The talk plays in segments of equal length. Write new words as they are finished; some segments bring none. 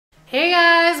Hey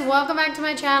guys, welcome back to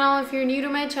my channel. If you're new to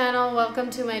my channel, welcome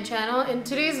to my channel. In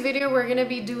today's video, we're gonna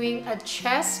be doing a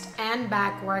chest and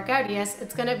back workout. Yes,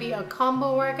 it's gonna be a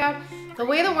combo workout. The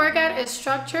way the workout is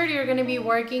structured, you're gonna be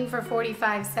working for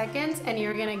 45 seconds and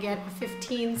you're gonna get a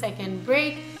 15-second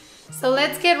break. So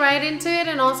let's get right into it,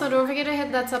 and also don't forget to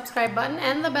hit that subscribe button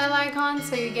and the bell icon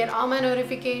so you get all my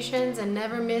notifications and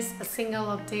never miss a single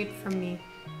update from me.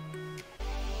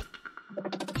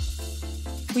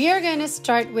 We are going to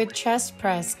start with chest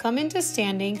press. Come into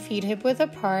standing, feet hip width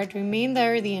apart. Remain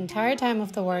there the entire time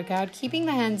of the workout, keeping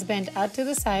the hands bent out to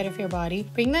the side of your body.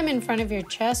 Bring them in front of your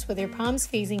chest with your palms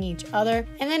facing each other,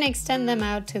 and then extend them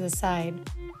out to the side.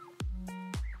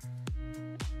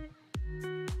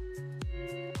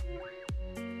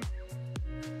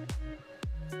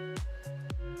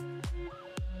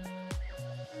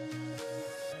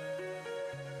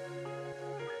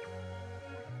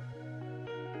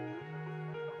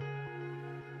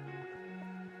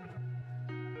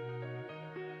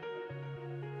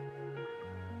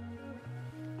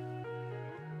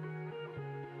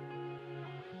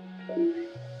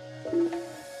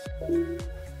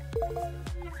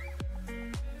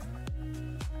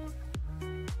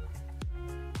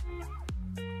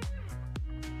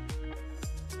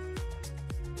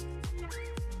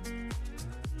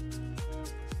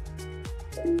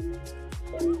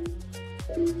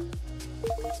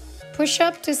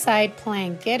 Push-up to side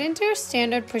plank. Get into your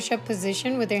standard push-up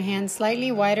position with your hands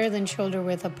slightly wider than shoulder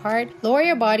width apart. Lower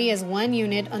your body as one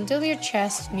unit until your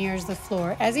chest nears the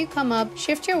floor. As you come up,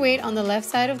 shift your weight on the left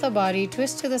side of the body,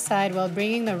 twist to the side while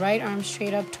bringing the right arm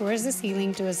straight up towards the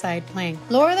ceiling to a side plank.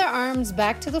 Lower the arms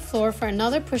back to the floor for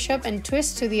another push-up and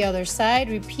twist to the other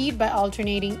side. Repeat by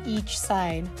alternating each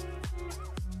side.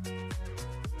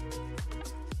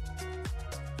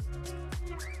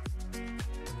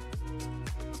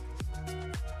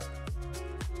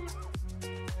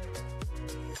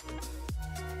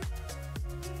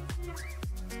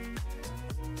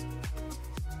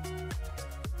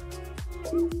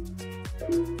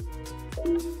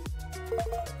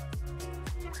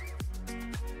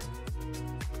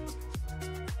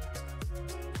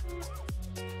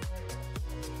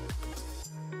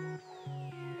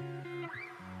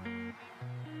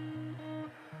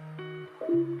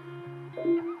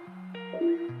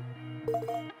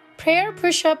 Prayer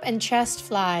push-up and chest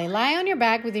fly. Lie on your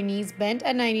back with your knees bent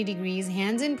at 90 degrees,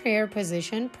 hands in prayer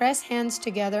position. Press hands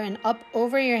together and up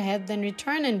over your head, then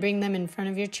return and bring them in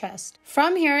front of your chest.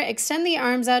 From here, extend the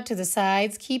arms out to the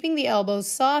sides, keeping the elbows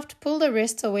soft. Pull the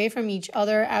wrists away from each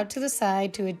other out to the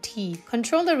side to a T.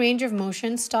 Control the range of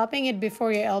motion, stopping it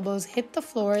before your elbows hit the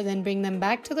floor, then bring them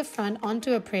back to the front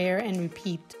onto a prayer and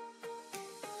repeat.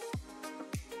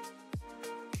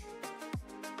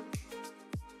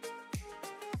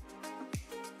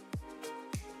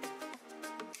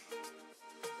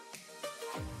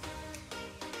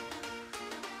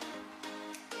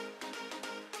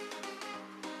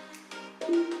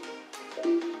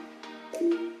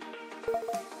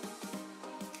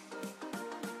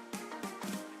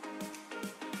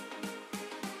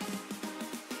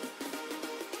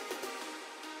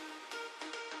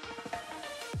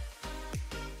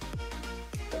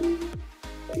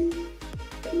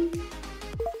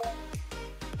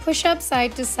 Push up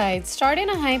side to side. Start in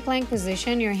a high plank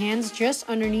position, your hands just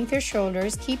underneath your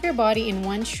shoulders. Keep your body in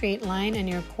one straight line and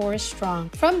your core strong.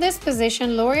 From this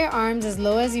position, lower your arms as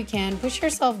low as you can. Push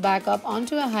yourself back up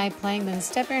onto a high plank, then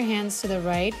step your hands to the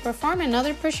right. Perform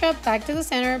another push-up, back to the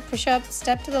center, push-up,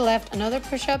 step to the left, another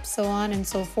push-up, so on and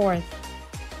so forth.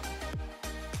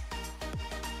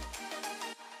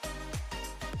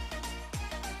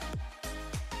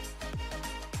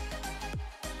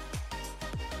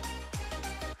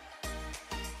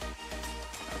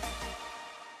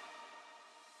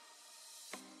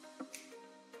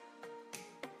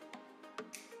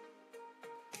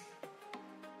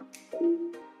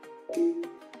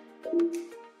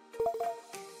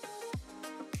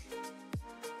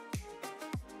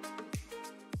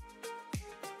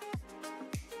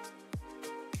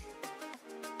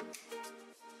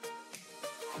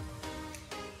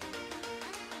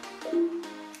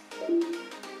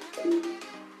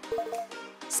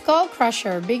 Skull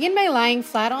crusher. Begin by lying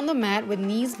flat on the mat with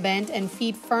knees bent and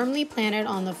feet firmly planted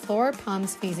on the floor,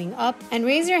 palms facing up, and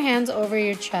raise your hands over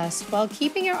your chest. While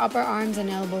keeping your upper arms and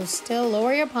elbows still,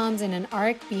 lower your palms in an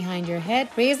arc behind your head.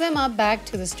 Raise them up back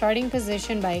to the starting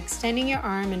position by extending your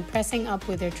arm and pressing up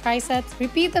with your triceps.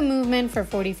 Repeat the movement for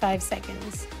 45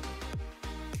 seconds.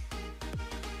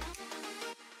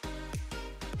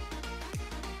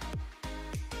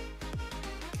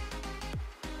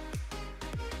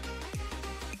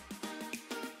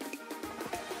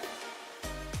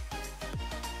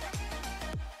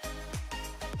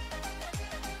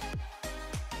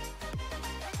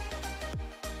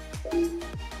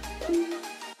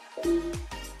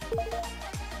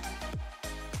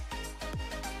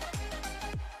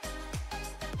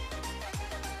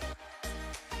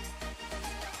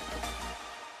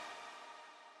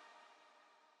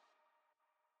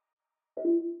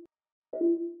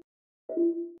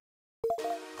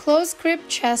 Close grip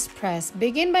chest press.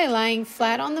 Begin by lying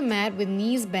flat on the mat with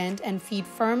knees bent and feet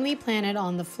firmly planted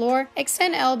on the floor.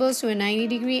 Extend elbows to a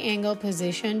 90-degree angle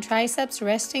position, triceps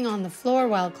resting on the floor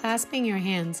while clasping your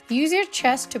hands. Use your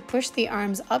chest to push the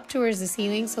arms up towards the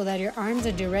ceiling so that your arms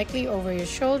are directly over your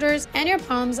shoulders and your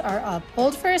palms are up.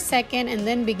 Hold for a second and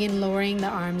then begin lowering the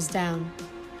arms down.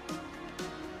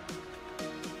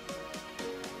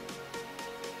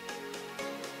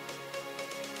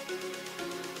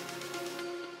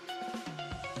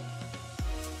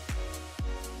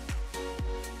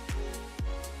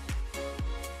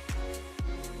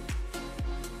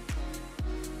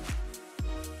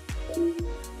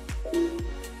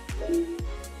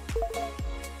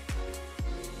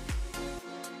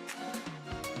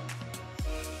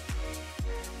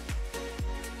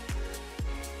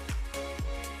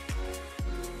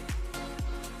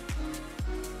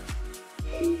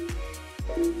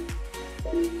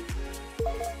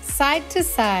 Side to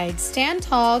side, stand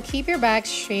tall, keep your back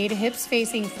straight, hips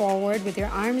facing forward with your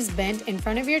arms bent in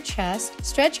front of your chest.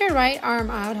 Stretch your right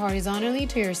arm out horizontally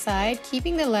to your side,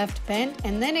 keeping the left bent,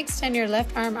 and then extend your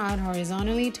left arm out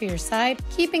horizontally to your side,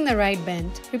 keeping the right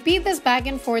bent. Repeat this back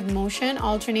and forth motion,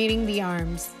 alternating the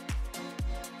arms.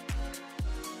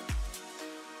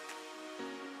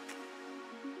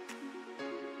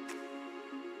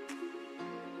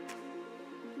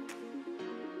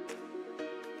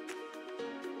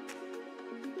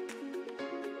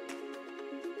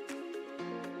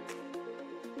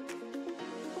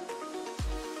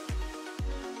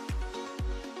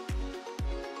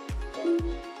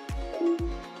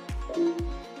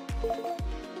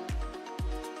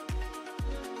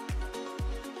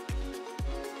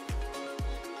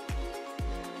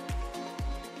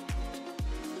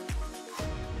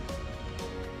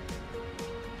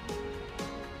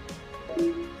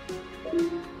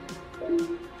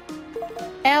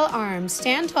 L arms.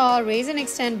 Stand tall, raise and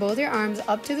extend both your arms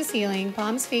up to the ceiling,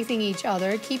 palms facing each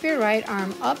other. Keep your right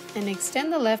arm up and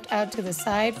extend the left out to the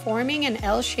side, forming an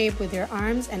L shape with your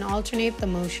arms and alternate the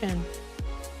motion.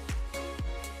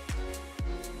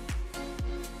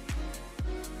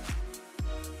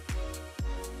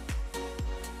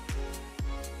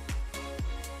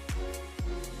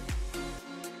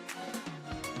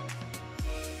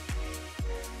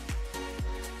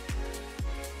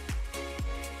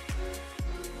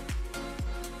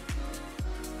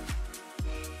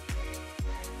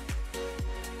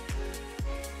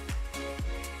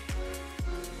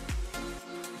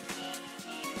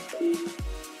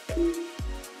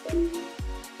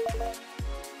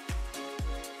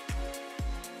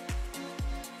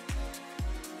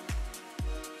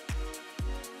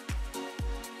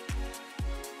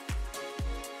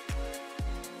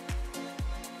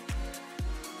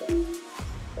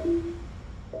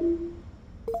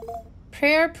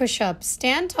 Prayer push-up.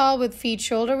 Stand tall with feet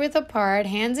shoulder width apart,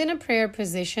 hands in a prayer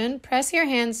position. Press your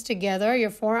hands together, your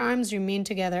forearms remain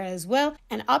together as well,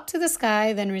 and up to the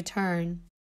sky, then return.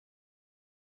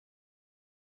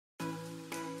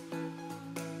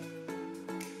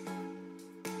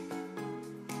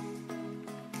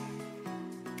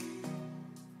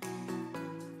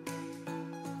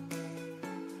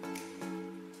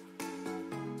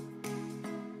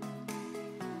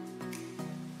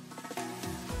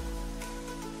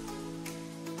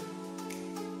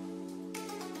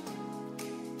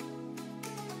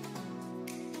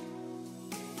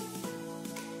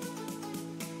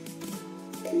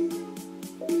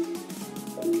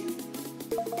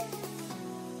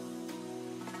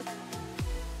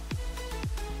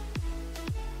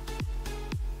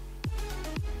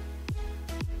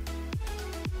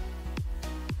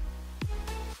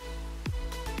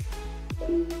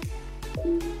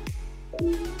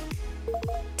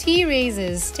 T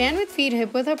raises. Stand with feet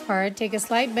hip width apart, take a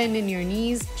slight bend in your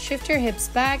knees, shift your hips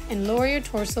back and lower your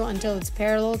torso until it's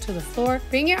parallel to the floor.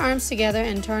 Bring your arms together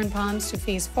and turn palms to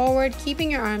face forward,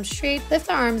 keeping your arms straight. Lift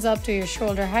the arms up to your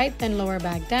shoulder height, then lower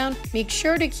back down. Make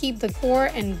sure to keep the core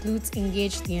and glutes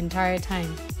engaged the entire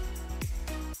time.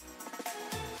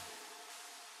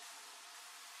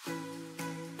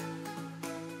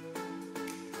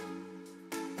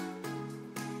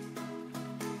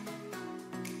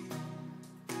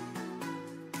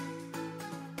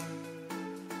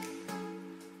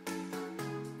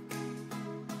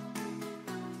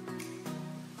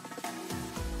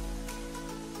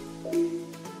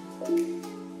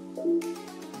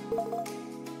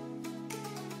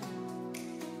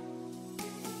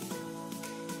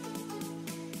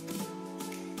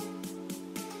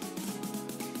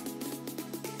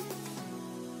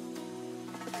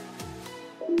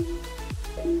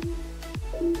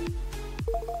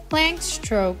 Plank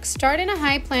stroke. Start in a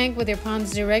high plank with your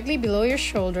palms directly below your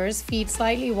shoulders, feet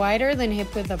slightly wider than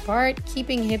hip width apart,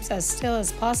 keeping hips as still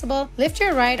as possible. Lift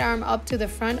your right arm up to the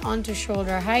front onto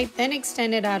shoulder height, then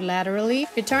extend it out laterally.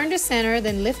 Return to center,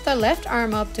 then lift the left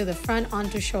arm up to the front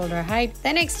onto shoulder height,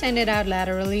 then extend it out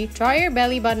laterally. Draw your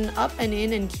belly button up and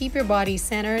in and keep your body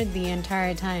centered the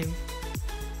entire time.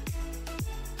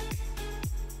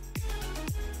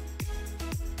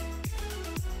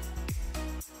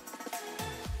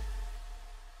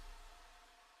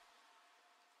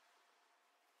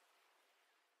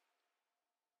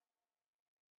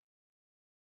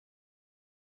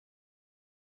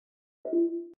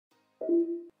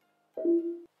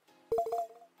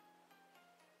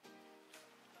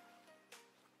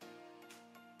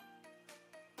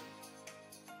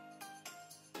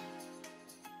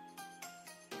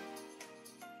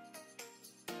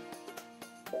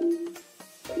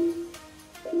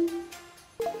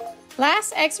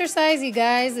 Last exercise, you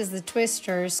guys, is the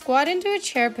twister. Squat into a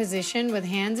chair position with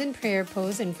hands in prayer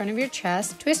pose in front of your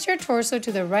chest. Twist your torso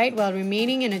to the right while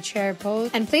remaining in a chair pose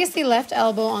and place the left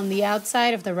elbow on the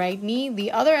outside of the right knee.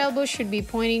 The other elbow should be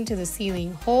pointing to the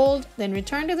ceiling. Hold, then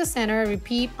return to the center.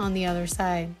 Repeat on the other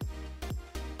side.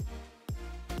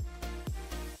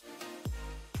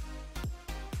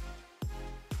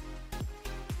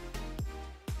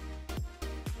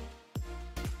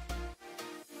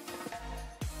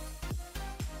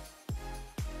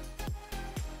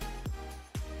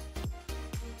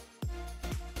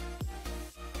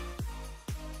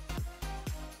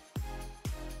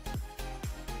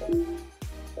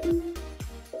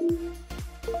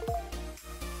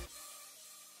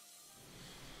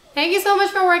 Thank you so much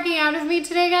for working out with me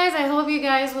today, guys. I hope you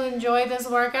guys will enjoy this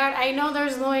workout. I know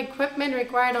there's no equipment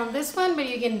required on this one, but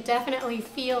you can definitely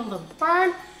feel the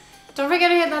burn. Don't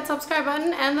forget to hit that subscribe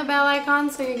button and the bell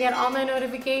icon so you get all my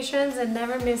notifications and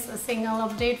never miss a single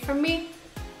update from me.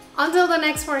 Until the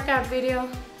next workout video,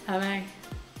 bye-bye.